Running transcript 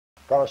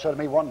fellow said to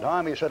me one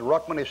time, he said,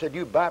 Ruckman, he said,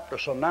 you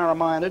Baptists are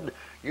narrow-minded.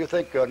 You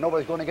think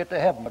nobody's going to get to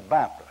heaven but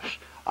Baptists.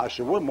 I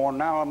said, we're more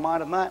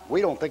narrow-minded than that.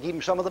 We don't think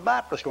even some of the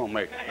Baptists are going to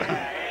make it.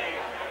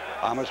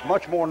 I'm as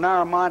much more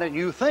narrow-minded than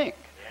you think.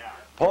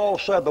 Paul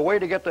said the way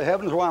to get to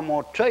heaven is what I'm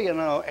going to tell you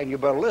now, and you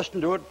better listen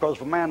to it, because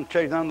if a man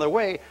tells you another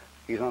way,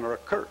 he's under a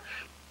curse.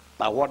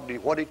 Now, what did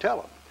he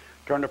tell him?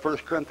 Turn to 1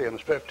 Corinthians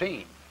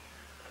 15.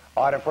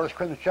 All right, in 1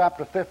 Corinthians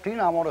chapter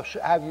 15, I want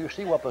to have you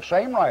see what the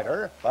same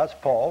writer, that's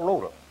Paul,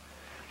 wrote him.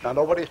 Now,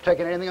 nobody's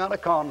taking anything out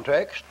of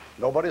context.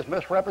 Nobody's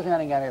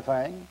misrepresenting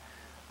anything.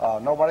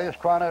 Nobody's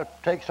trying to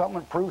take something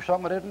and prove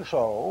something that isn't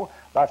so.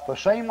 That's the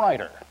same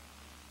writer.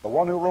 The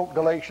one who wrote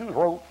Galatians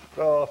wrote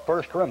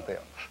 1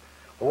 Corinthians.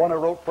 The one who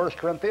wrote 1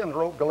 Corinthians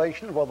wrote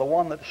Galatians was the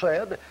one that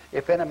said,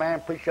 if any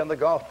man preach on the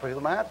gospel to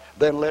that,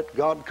 then let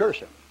God curse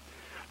him.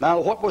 Now,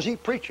 what was he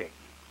preaching?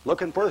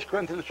 Look in 1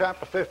 Corinthians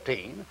chapter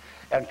 15,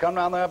 and come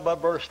down there by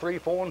verse 3,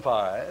 4, and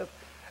 5,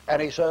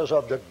 and he says,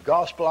 of the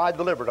gospel I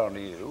delivered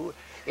unto you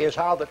is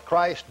how that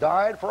Christ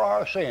died for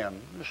our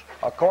sins,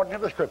 according to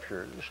the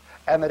Scriptures,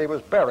 and that he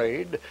was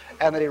buried,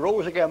 and that he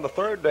rose again the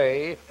third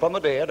day from the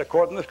dead,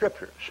 according to the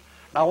Scriptures.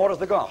 Now, what is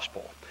the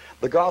gospel?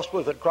 The gospel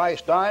is that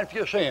Christ died for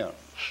your sins.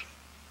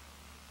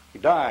 He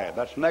died,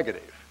 that's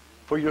negative.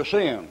 For your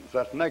sins,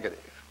 that's negative,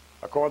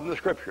 according to the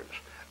Scriptures.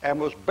 And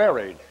was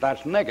buried,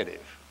 that's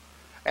negative.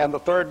 And the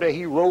third day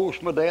he rose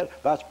from the dead,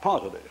 that's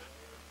positive.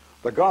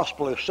 The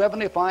gospel is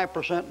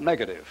 75%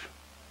 negative.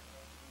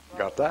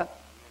 Got that?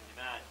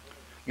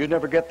 You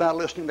never get that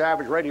listening to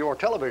average radio or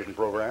television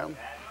program.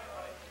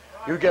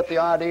 You get the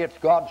idea it's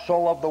God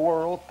so loved the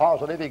world,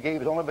 positive. He gave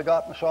his only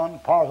begotten Son,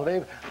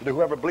 positive. And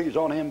whoever believes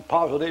on him,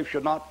 positive,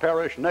 should not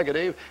perish,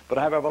 negative, but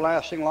have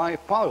everlasting life,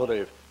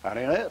 positive. That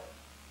ain't it.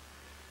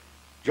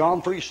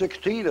 John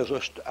 3:16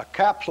 is a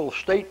capsule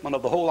statement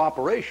of the whole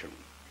operation.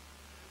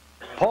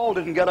 Paul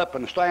didn't get up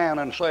and stand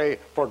and say,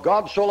 for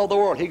God so loved the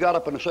world. He got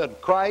up and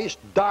said, Christ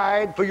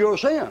died for your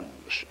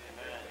sins.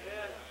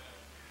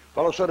 A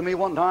fellow said to me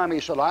one time, he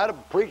said, I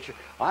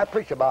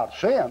preach about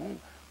sin.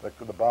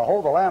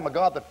 Behold the Lamb of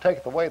God that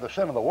taketh away the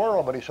sin of the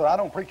world, but he said, I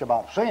don't preach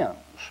about sins.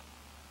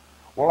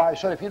 Well, I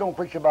said, if you don't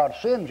preach about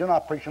sins, you're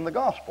not preaching the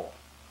gospel.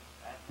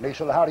 And he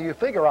said, how do you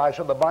figure? I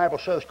said, the Bible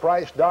says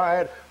Christ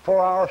died for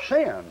our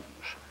sins.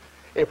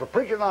 If a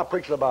preacher's not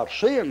preaching about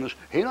sins,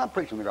 he's not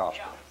preaching the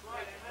gospel.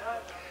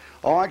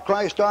 All right,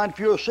 Christ died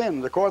for your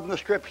sins, according to the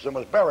Scriptures, and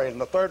was buried, and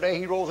the third day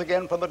he rose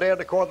again from the dead,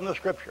 according to the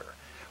Scripture.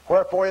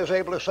 Wherefore he is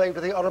able to save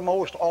to the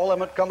uttermost all them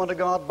that come unto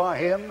God by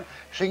him,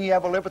 seeing ye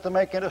ever liveth to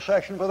make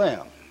intercession for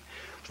them.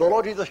 So the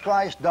Lord Jesus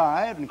Christ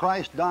died, and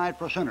Christ died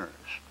for sinners.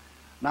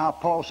 Now,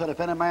 Paul said, if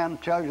any man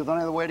tells you the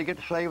only way to get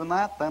saved in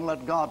that, then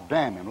let God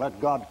damn him,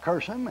 let God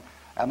curse him.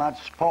 And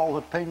that's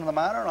Paul's opinion of the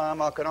matter, and I'm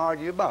not going to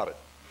argue about it.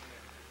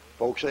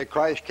 Folks say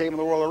Christ came in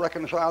the world to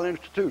reconcile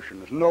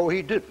institutions. No,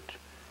 he didn't.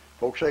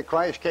 Folks say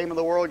Christ came in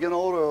the world,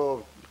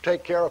 to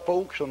take care of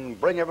folks and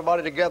bring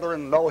everybody together,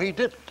 and no, he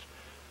didn't.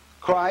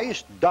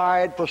 Christ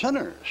died for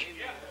sinners.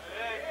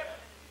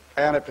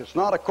 And if it's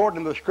not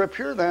according to the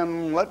Scripture,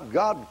 then let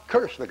God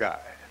curse the guy.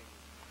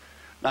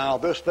 Now,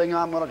 this thing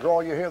I'm going to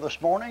draw you here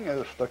this morning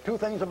is there are two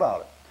things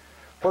about it.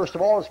 First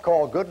of all, it's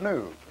called good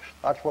news.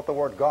 That's what the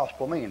word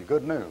gospel means,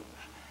 good news.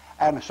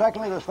 And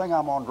secondly, this thing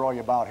I'm going to draw you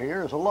about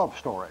here is a love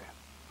story.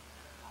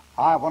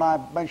 When I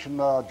mentioned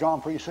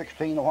John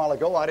 3:16 a while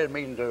ago, I didn't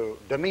mean to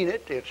demean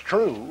it. It's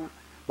true,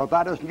 but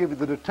that doesn't give you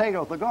the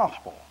detail of the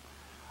gospel.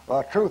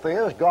 The truth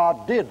is,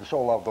 God did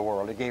so love the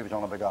world, he gave his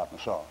only begotten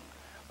Son.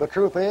 The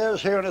truth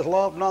is, here in his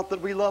love, not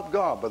that we loved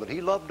God, but that he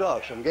loved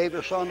us and gave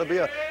his Son to be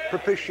a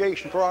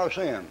propitiation for our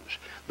sins.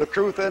 The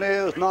truth then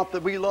is, not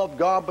that we loved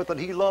God, but that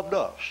he loved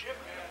us.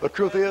 The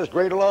truth is,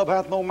 greater love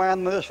hath no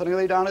man than this, than he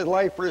laid down his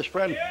life for his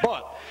friend.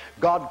 But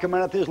God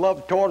commendeth his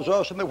love towards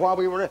us, and that while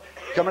we were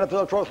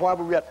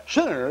yet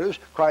sinners,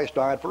 Christ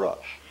died for us.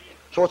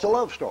 So it's a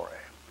love story.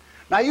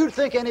 Now, you'd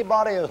think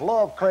anybody as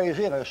love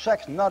crazy and as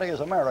sex nutty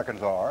as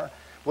Americans are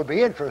would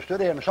be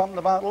interested in something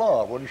about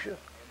love, wouldn't you?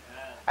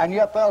 And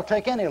yet they'll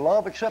take any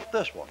love except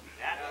this one.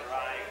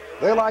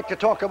 They like to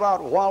talk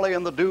about Wally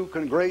and the Duke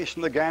and Grace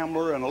and the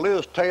Gambler and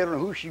Liz Taylor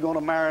and who's she going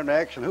to marry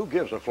next and who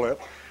gives a flip.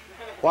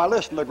 Why,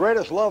 listen, the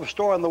greatest love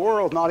story in the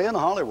world is not in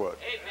Hollywood.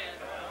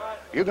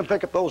 You can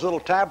pick up those little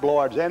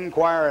tabloids,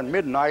 Enquirer and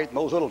Midnight, and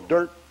those little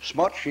dirt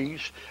smut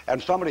sheets,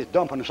 and somebody's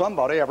dumping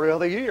somebody every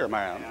other year,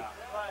 man.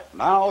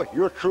 Now,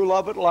 your true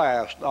love at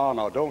last. Oh,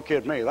 no, don't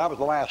kid me. That was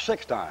the last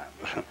 6 times.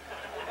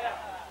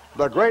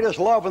 The greatest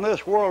love in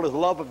this world is the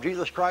love of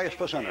Jesus Christ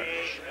for sinners.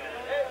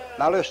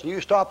 Now listen, you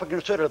stop and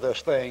consider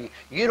this thing.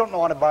 You don't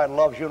know anybody that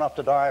loves you enough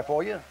to die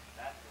for you.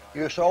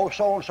 You say, oh,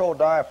 so-and-so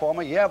died for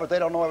me. Yeah, but they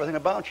don't know everything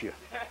about you.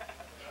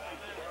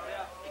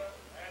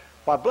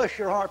 Why, bless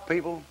your heart,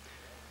 people.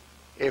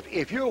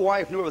 If your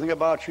wife knew everything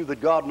about you that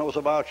God knows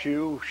about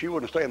you, she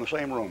wouldn't stay in the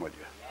same room with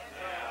you.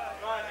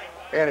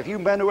 And if you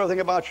men knew everything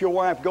about your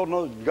wife, God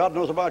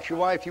knows about your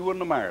wife, you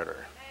wouldn't have married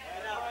her.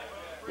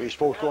 These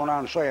folks going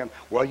around saying,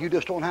 well, you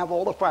just don't have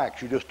all the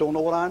facts. You just don't know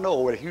what I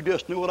know. If you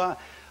just knew what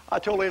I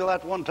told a lady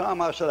that one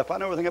time, I said, if I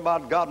knew everything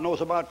about God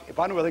knows about, if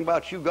I knew everything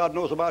about you, God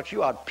knows about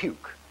you, I'd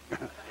puke.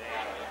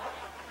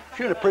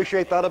 She didn't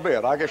appreciate that a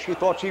bit. I guess she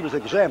thought she was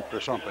exempt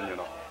or something, you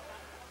know.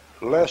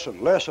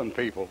 Listen, listen,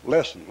 people,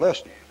 listen,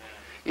 listen.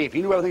 If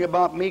you knew everything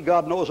about me,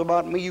 God knows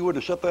about me, you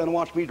wouldn't sit there and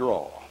watch me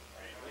draw.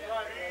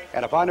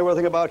 And if I knew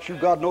everything about you,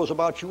 God knows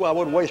about you, I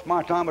wouldn't waste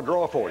my time to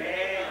draw for you.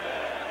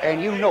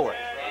 And you know it.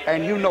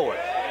 And you know it.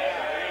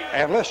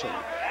 And listen,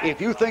 if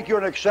you think you're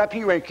an exception,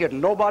 you ain't kidding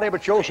nobody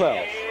but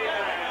yourself.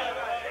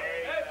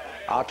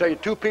 I'll tell you,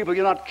 two people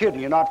you're not kidding.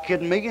 You're not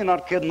kidding me, you're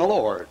not kidding the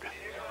Lord.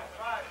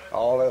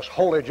 All this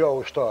Holy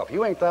Joe stuff.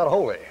 You ain't that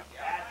holy.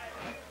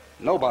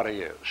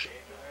 Nobody is.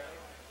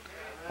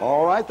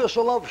 All right, this is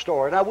a love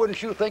story. Now,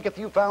 wouldn't you think if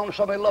you found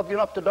somebody who loved you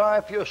enough to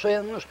die for your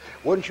sins,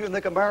 wouldn't you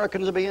think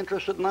Americans would be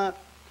interested in that?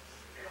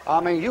 I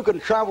mean, you can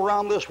travel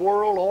around this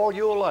world all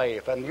your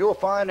life, and you'll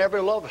find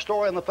every love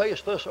story on the face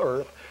of this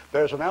earth,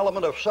 there's an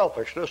element of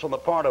selfishness on the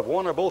part of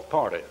one or both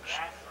parties.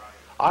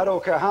 I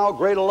don't care how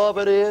great a love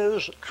it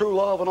is, true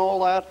love and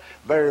all that,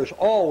 there's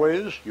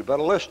always, you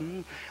better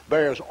listen,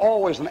 there's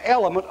always an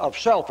element of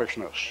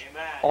selfishness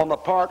on the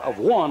part of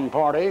one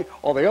party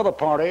or the other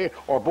party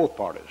or both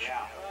parties.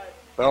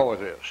 There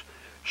always is.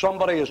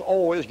 Somebody is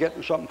always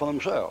getting something for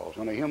themselves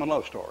in a human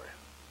love story.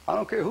 I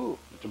don't care who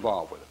is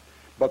involved with it.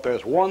 But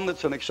there's one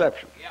that's an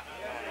exception.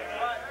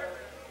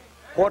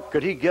 What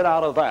could he get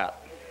out of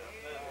that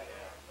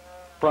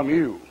from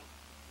you?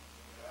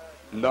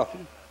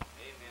 Nothing.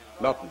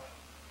 Nothing.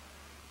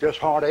 Just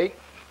heartache,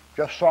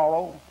 just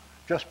sorrow,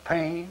 just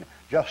pain,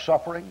 just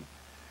suffering.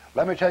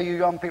 Let me tell you,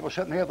 young people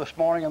sitting here this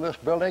morning in this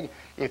building,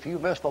 if you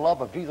miss the love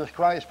of Jesus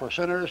Christ for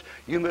sinners,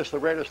 you miss the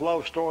greatest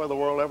love story the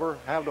world ever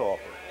have to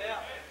offer.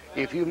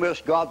 If you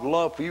miss God's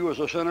love for you as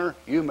a sinner,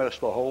 you miss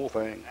the whole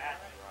thing.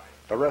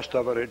 The rest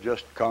of it, it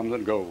just comes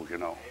and goes, you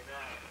know.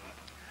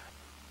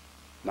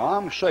 Now,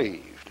 I'm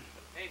saved.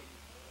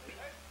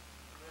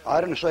 I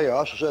didn't say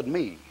us, I said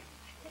me.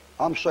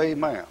 I'm a saved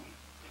man.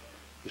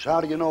 He said,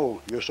 how do you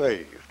know you're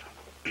saved?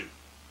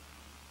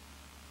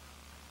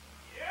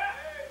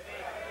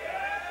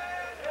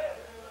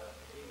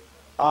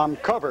 I'm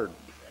covered.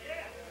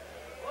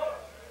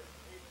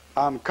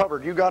 I'm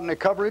covered. You got any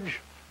coverage?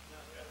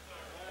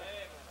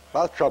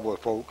 That's the trouble with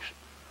folks.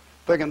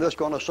 Thinking this is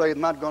going to save,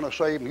 not going to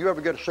save. You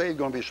ever get saved, you're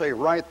going to be saved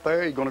right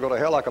there. You're going to go to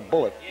hell like a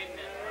bullet.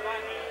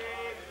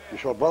 You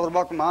say, Brother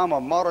Ruckman, I'm a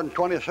modern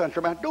 20th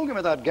century man. Don't give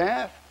me that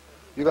gaff.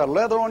 You got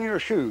leather on your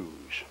shoes.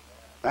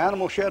 The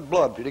animal shed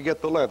blood for you to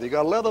get the leather. You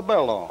got a leather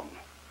belt on.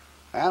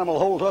 The animal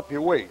holds up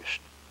your waist.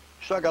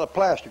 You still got a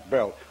plastic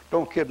belt.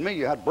 Don't kid me,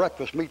 you had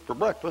breakfast meat for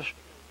breakfast.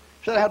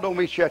 Said I had no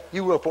meat yet,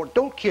 you will for it.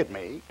 Don't kid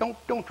me.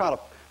 Don't try to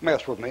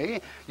mess with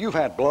me. You've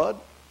had blood.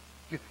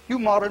 You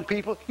modern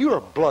people, you're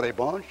a bloody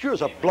bunch. You're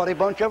as a bloody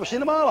bunch I've ever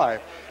seen in my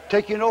life.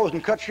 Take your nose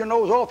and cut your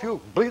nose off,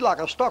 you'll bleed like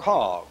a stuck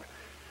hog.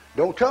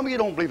 Don't tell me you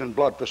don't believe in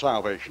blood for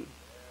salvation.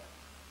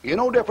 You're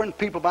no different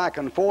people back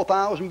in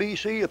 4,000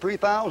 B.C. or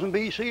 3,000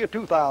 B.C. or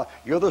 2,000.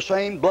 You're the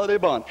same bloody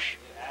bunch.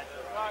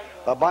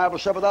 The Bible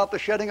said without the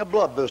shedding of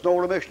blood, there's no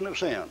remission of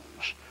sins.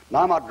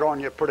 Now, I'm not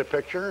drawing you a pretty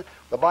picture.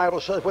 The Bible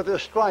says with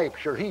his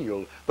stripes you're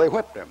healed. They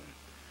whipped him.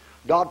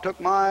 God took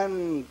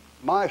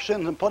my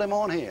sins and put him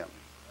on him.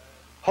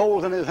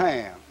 Holes in his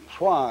hands.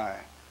 Why?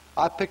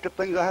 I picked up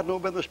things I had no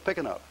business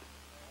picking up.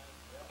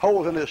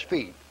 Holes in his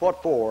feet.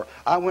 What for?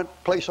 I went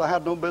place I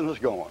had no business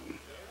going.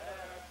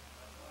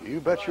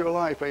 You bet your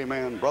life,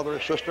 amen, brother,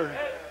 sister.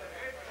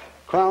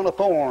 Crown of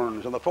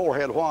thorns in the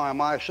forehead. Why?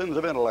 My sins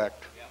of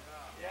intellect.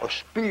 A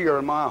spear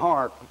in my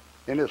heart,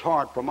 in his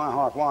heart for my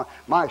heart. Why?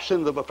 My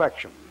sins of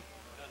affection.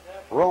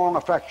 Wrong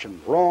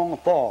affection, wrong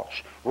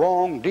thoughts,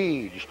 wrong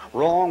deeds,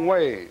 wrong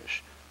ways.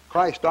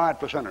 Christ died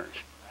for sinners.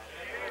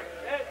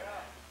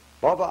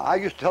 Bubba, I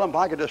used to tell him if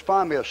I could just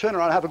find me a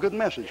sinner, I'd have a good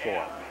message for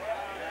him.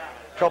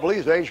 Trouble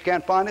these days, you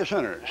can't find any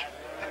sinners.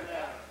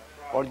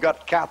 Well, you've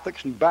got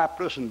Catholics and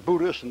Baptists and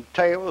Buddhists and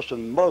Taoists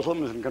and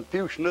Muslims and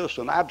Confucianists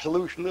and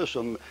Absolutionists.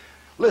 And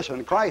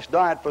listen, Christ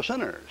died for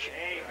sinners.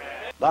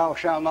 Amen. Thou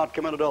shalt not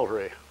commit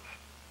adultery.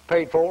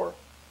 Paid for.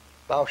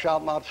 Thou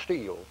shalt not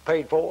steal.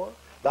 Paid for.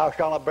 Thou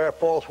shalt not bear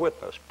false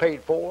witness.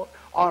 Paid for.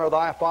 Honor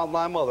thy father and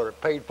thy mother.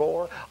 Paid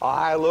for. A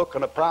high look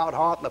and a proud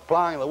heart and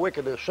applying the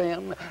wicked is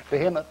sin. To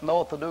him that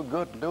knoweth to do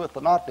good and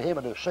doeth not, to him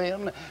it is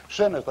sin.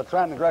 Sin is the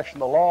transgression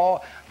of the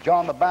law.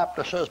 John the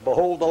Baptist says,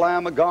 behold the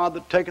Lamb of God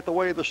that taketh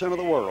away the sin of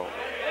the world.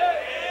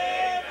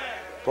 Amen.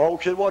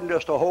 Folks, it wasn't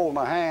just a hole in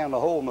the hand, a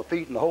hole in the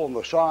feet, and a hole in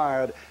the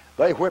side.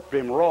 They whipped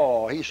him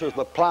raw. He says,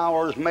 the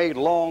plowers made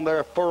long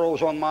their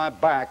furrows on my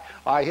back.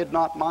 I hid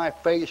not my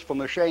face from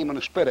the shame and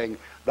the spitting.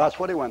 That's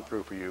what he went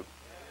through for you.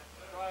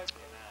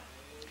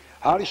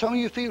 How do some of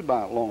you feel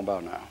about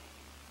now?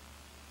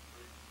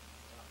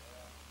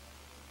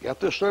 You got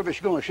this service,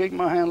 you're going to shake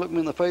my hand, look me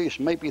in the face,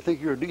 and make me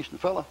think you're a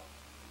decent fella?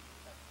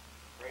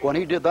 When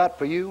he did that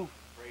for you,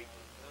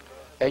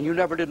 and you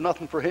never did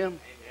nothing for him?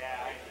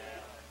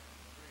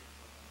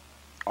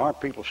 Aren't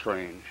people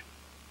strange?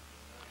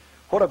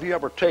 What have you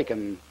ever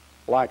taken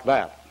like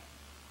that?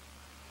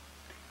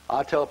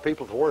 I tell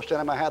people the worst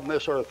enemy I had on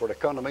this earth were to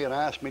come to me and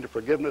ask me for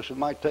forgiveness. It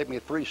might take me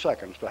 3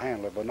 seconds to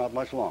handle it, but not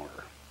much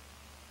longer.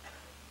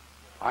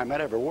 I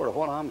meant every word of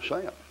what I'm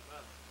saying.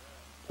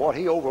 What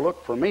he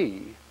overlooked for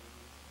me,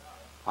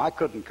 I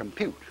couldn't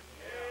compute.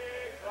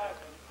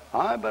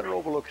 I better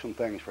overlook some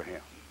things for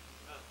him.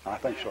 I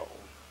think so.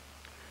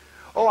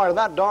 Oh, on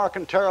that dark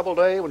and terrible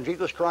day when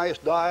Jesus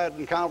Christ died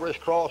on Calvary's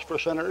cross for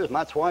sinners, and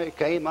that's why he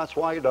came, that's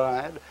why he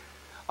died.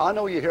 I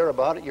know you hear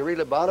about it, you read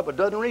about it, but it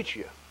doesn't reach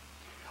you.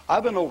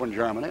 I've been over in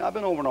Germany, I've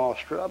been over in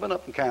Austria, I've been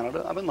up in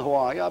Canada, I've been in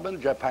Hawaii, I've been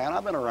in Japan,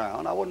 I've been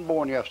around. I wasn't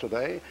born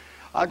yesterday.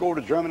 I go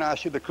to Germany, I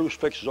see the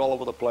crucifixes all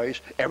over the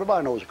place.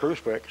 Everybody knows a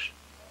crucifix.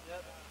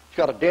 It's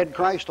got a dead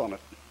Christ on it.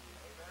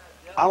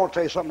 I want to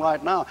tell you something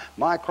right now.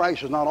 My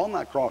Christ is not on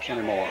that cross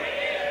anymore.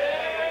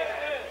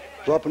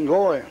 It's up in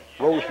glory,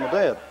 rose from the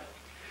dead.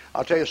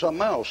 I'll tell you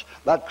something else.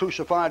 That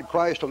crucified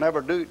Christ will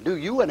never do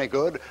you any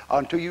good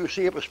until you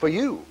see it was for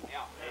you.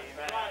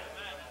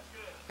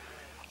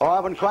 Oh,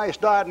 when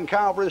Christ died on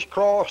Calvary's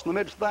cross, in the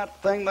midst of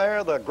that thing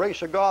there, the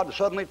grace of God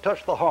suddenly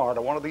touched the heart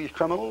of one of these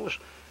criminals.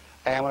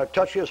 And when it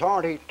touched his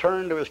heart, he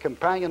turned to his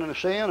companion in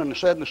sin and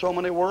said in so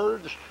many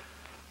words,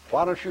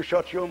 "Why don't you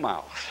shut your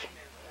mouth?"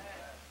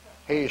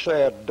 He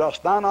said,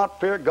 "Dost thou not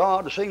fear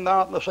God, seeing thou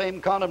art in the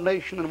same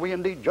condemnation, and we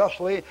indeed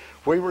justly,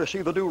 for we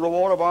receive the due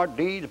reward of our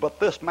deeds, but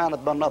this man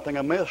hath done nothing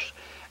amiss."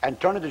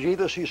 And turning to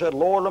Jesus, he said,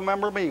 "Lord,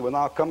 remember me when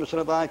thou comest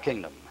into thy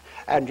kingdom."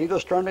 And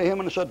Jesus turned to him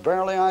and said,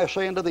 "Verily I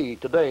say unto thee,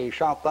 today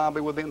shalt thou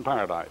be with me in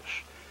paradise."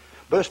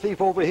 This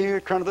thief over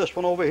here turned to this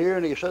one over here,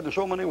 and he said in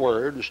so many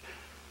words,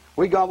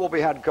 "We got what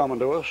we had coming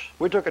to us.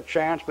 We took a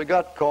chance. We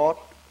got caught.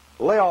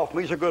 Lay off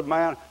me. He's a good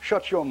man.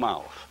 Shut your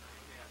mouth."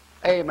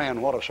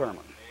 Amen. What a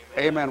sermon.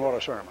 Amen. What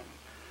a sermon.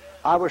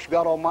 I wish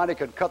God Almighty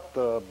could cut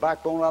the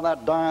backbone out of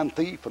that dying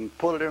thief and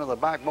put it into the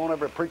backbone of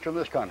every preacher in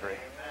this country.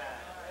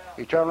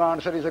 He turned around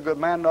and said, "He's a good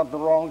man,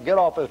 nothing wrong. Get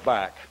off his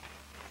back."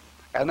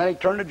 And then he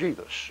turned to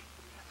Jesus.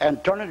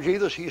 And turning to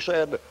Jesus, he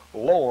said,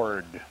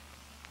 "Lord."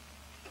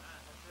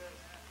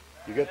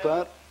 You get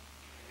that?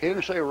 He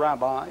didn't say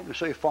rabbi, he didn't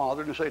say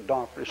father, he didn't say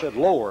doctor. He said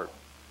Lord.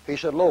 He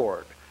said,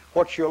 "Lord."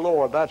 What's your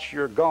Lord? That's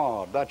your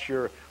God. That's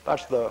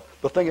the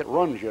thing that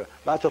runs you.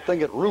 That's the thing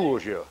that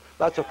rules you.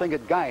 That's the thing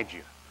that guides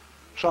you.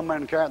 Some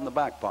men carry it in the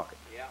back pocket.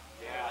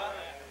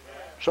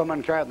 Some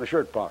men carry it in the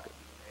shirt pocket.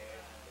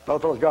 Another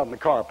fellow's got it in the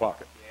car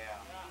pocket.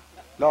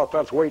 Another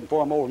fellow's waiting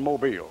for him over in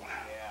Mobile.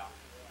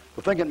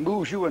 The thing that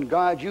moves you and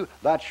guides you,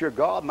 that's your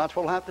God, and that's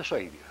what'll have to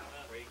save you.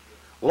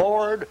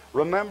 Lord,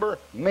 remember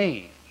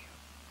me.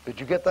 Did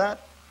you get that?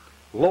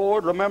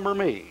 Lord, remember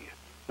me.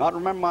 Not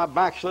remember my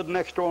backslidden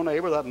next-door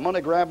neighbor, that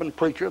money-grabbing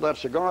preacher, that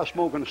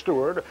cigar-smoking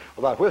steward,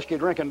 or that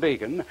whiskey-drinking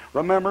deacon.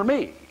 Remember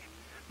me.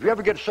 If you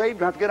ever get saved,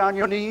 you have to get on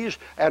your knees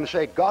and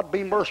say, "God,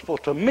 be merciful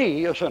to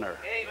me, a sinner."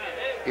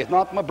 Amen. It's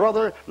not my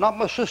brother, not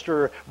my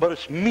sister, but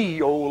it's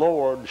me, O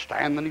Lord,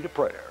 stand in the need of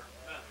prayer.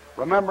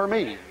 Remember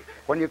me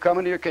when you come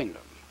into your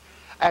kingdom.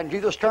 And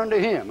Jesus turned to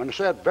him and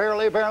said,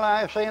 "Verily, verily,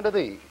 I say unto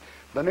thee,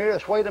 the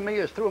nearest way to me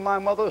is through my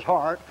mother's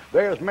heart.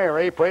 There's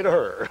Mary, pray to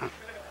her."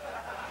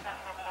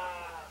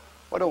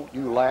 Why don't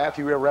you laugh,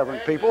 you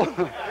irreverent people?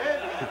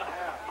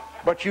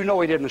 But you know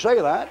he didn't say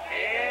that.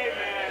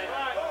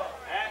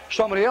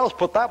 Somebody else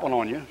put that one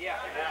on you.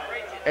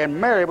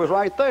 And Mary was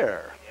right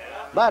there.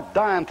 That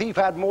dying thief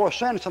had more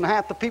sense than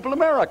half the people in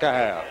America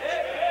have.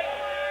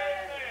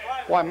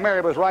 Why,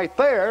 Mary was right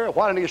there.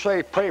 Why didn't he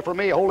say, "Pray for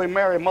me, Holy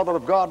Mary, Mother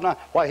of God"?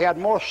 Why, he had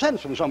more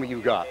sense than some of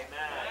you got.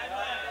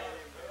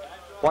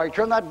 Why, he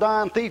turned that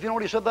dying thief. You know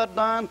what he said, that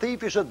dying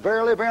thief? He said,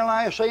 "Verily, verily,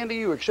 I say unto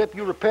you, except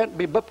you repent and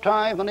be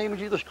baptized in the name of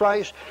Jesus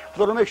Christ for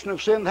the remission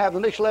of sin, have the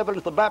initial evidence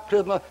of the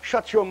baptism."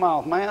 Shut your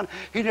mouth, man.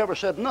 He never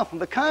said nothing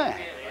of the kind.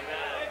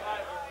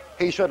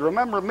 He said,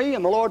 "Remember me,"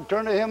 and the Lord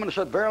turned to him and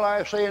said, "Verily,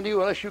 I say unto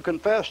you, unless you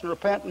confess and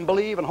repent and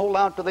believe and hold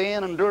out to the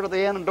end, endure to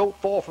the end, and don't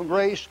fall from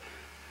grace,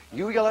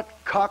 you got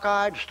that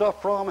cockeyed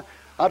stuff from,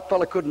 that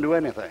fella couldn't do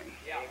anything.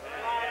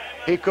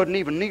 He couldn't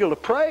even kneel to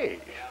pray.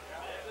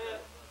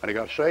 And he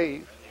got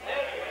saved.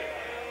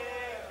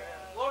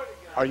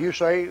 Are you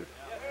saved?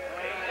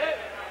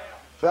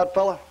 That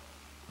fella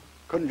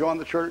couldn't join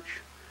the church.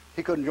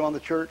 He couldn't join the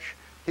church.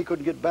 He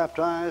couldn't get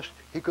baptized.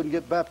 He couldn't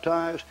get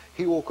baptized.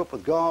 He woke up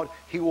with God.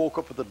 He woke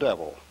up with the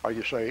devil. Are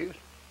you saved?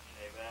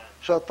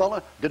 So that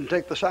fella didn't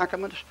take the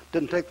sacraments,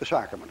 didn't take the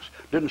sacraments.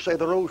 Didn't say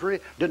the rosary,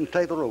 didn't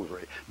take the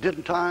rosary.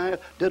 Didn't tithe,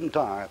 didn't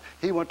tithe.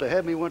 He went to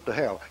heaven, he went to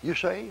hell. You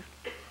saved?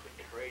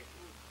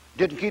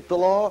 Didn't keep the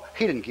law,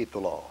 he didn't keep the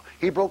law.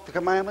 He broke the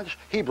commandments,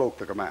 he broke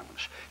the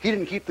commandments. He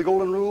didn't keep the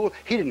golden rule,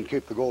 he didn't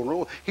keep the golden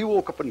rule. He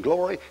woke up in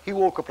glory, he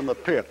woke up in the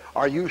pit.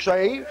 Are you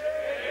saved?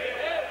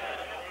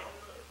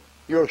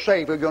 You're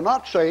saved. If you're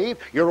not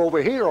saved, you're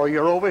over here or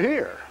you're over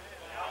here.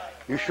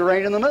 You sure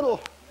ain't in the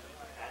middle.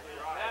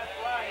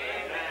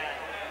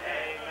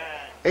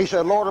 He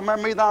said, "Lord,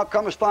 remember me, thou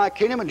comest thy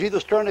kingdom." And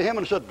Jesus turned to him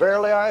and said,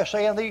 "Verily I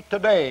say unto thee,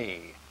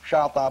 today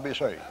shalt thou be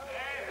saved."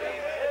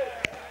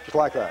 Just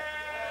like that.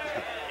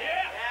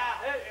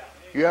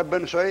 You have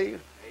been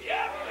saved?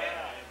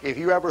 If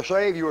you ever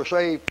saved, you were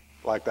saved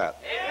like that.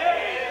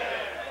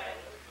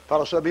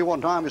 fellow said to me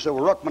one time, he said,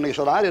 well, Ruckman, he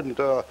said,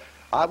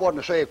 I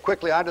wasn't saved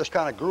quickly, I just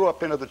kind of grew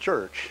up into the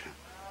church.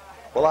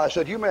 Well, I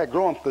said, you may have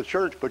grown up in the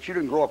church, but you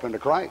didn't grow up into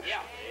Christ.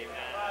 Yeah.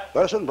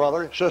 Listen,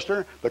 brother,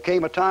 sister, there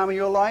came a time in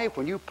your life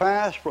when you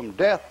passed from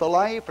death to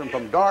life and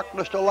from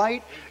darkness to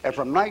light and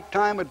from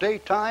nighttime to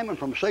daytime and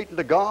from Satan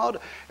to God.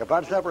 If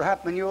that's never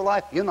happened in your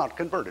life, you're not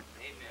converted.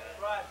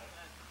 Amen.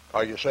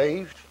 Are you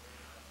saved?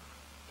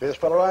 See this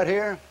fellow right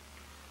here?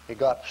 He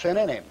got sin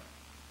in him,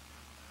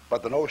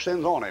 but there are no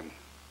sins on him.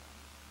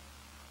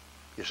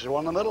 You see the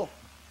one in the middle?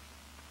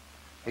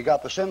 He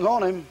got the sins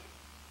on him,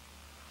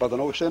 but there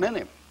are no sin in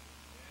him.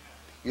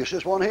 You see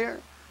this one here?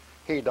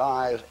 He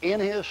dies in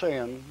his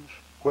sins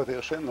with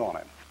his sins on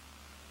him.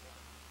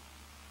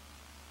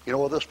 You know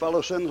what this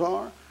fellow's sins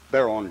are?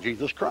 They're on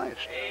Jesus Christ.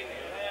 Amen.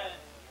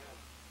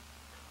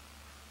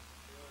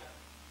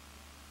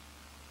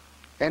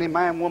 Any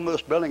man, woman in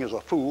this building is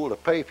a fool to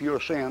pay for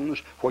your sins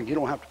when you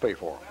don't have to pay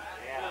for them.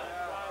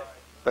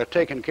 They're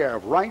taken care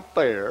of right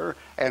there,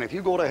 and if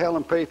you go to hell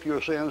and pay for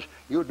your sins,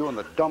 you're doing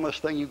the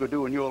dumbest thing you could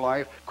do in your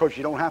life because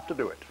you don't have to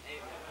do it.